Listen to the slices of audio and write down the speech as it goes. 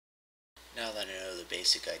Now that I know the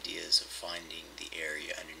basic ideas of finding the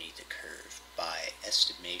area underneath a curve by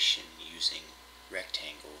estimation using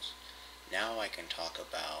rectangles, now I can talk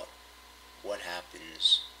about what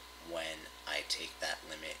happens when I take that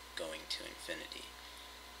limit going to infinity.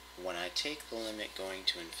 When I take the limit going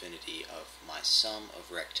to infinity of my sum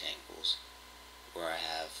of rectangles, where I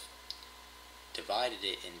have divided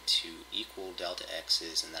it into equal delta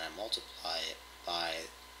x's and then I multiply it by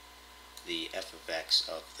the f of x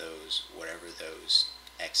of those, whatever those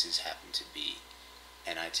x's happen to be,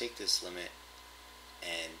 and I take this limit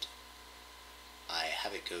and I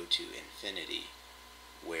have it go to infinity,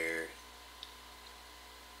 where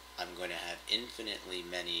I'm going to have infinitely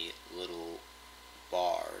many little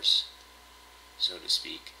bars, so to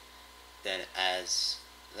speak, then as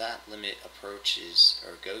that limit approaches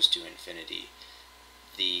or goes to infinity,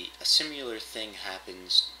 a similar thing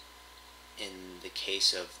happens in the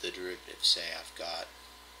case of the derivative. Say I've got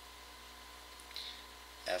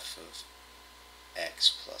f of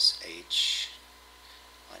x plus h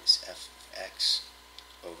minus f of x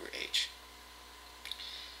over h.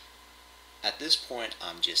 At this point,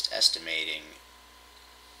 I'm just estimating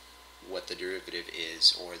what the derivative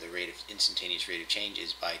is, or the instantaneous rate of change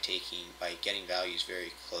is, by getting values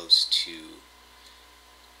very close to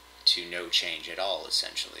no change at all,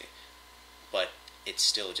 essentially. But it's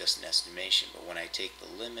still just an estimation. But when I take the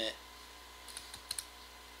limit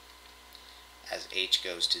as h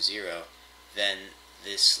goes to 0, then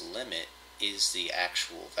this limit is the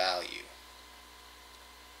actual value.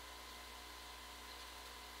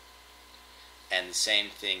 And the same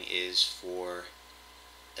thing is for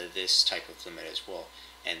this type of limit as well.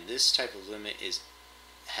 And this type of limit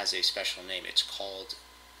has a special name. It's called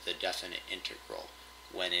the definite integral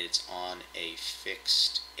when it's on a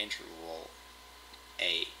fixed interval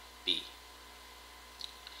a, b.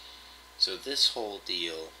 So this whole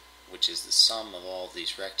deal, which is the sum of all of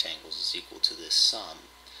these rectangles, is equal to this sum.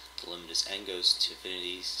 The limit as n goes to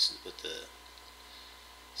infinity with the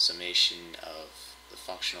summation of the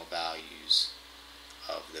functional values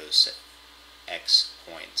of those x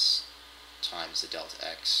points times the delta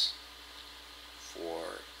x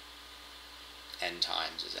for n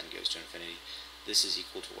times as n goes to infinity. This is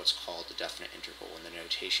equal to what's called the definite integral, when the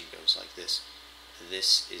notation goes like this.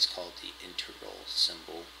 This is called the integral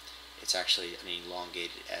symbol. It's actually an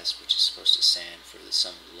elongated s, which is supposed to stand for the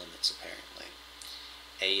sum of the limits, apparently.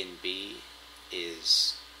 A and b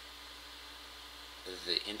is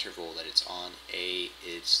the interval that it's on. A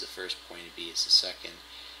is the first point, and b is the second.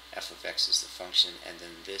 F of x is the function, and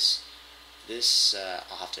then this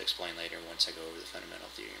I'll have to explain later once I go over the fundamental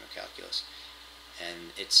theorem of calculus.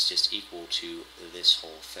 And it's just equal to this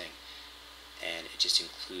whole thing, and it just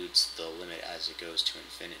includes the limit as it goes to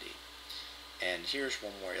infinity. And here's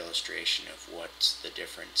one more illustration of what the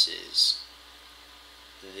difference is.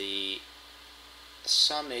 The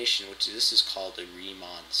summation, which this is called the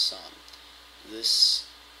Riemann sum, this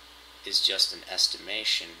is just an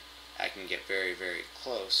estimation. I can get very, very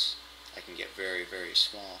close, I can get very, very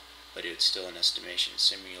small, but it's still an estimation,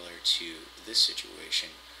 similar to this situation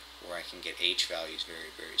where I can get h values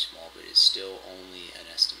very, very small, but it's still only an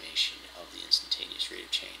estimation of the instantaneous rate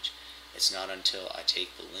of change. It's not until I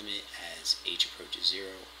take the limit as h approaches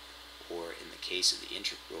 0, or in the case of the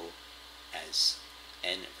integral, as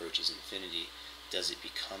n approaches infinity, does it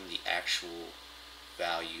become the actual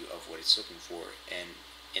value of what it's looking for. And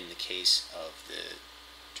in the case of the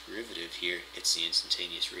derivative here, it's the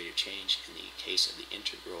instantaneous rate of change. In the case of the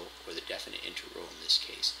integral, or the definite integral in this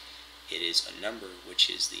case, it is a number, which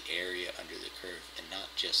is the area under the curve, and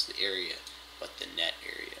not just the area, but the net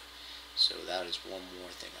area. So that is one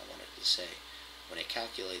more thing I wanted to say. When it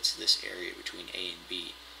calculates this area between A and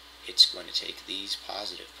B, it's going to take these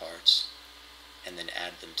positive parts and then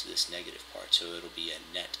add them to this negative part, so it'll be a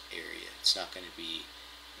net area. It's not going to be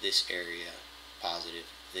this area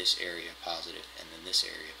positive, this area positive, and then this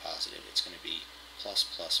area positive. It's going to be plus,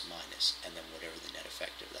 plus, minus, and then whatever the net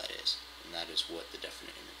effect of that is. And that is what the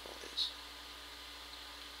definite integral is.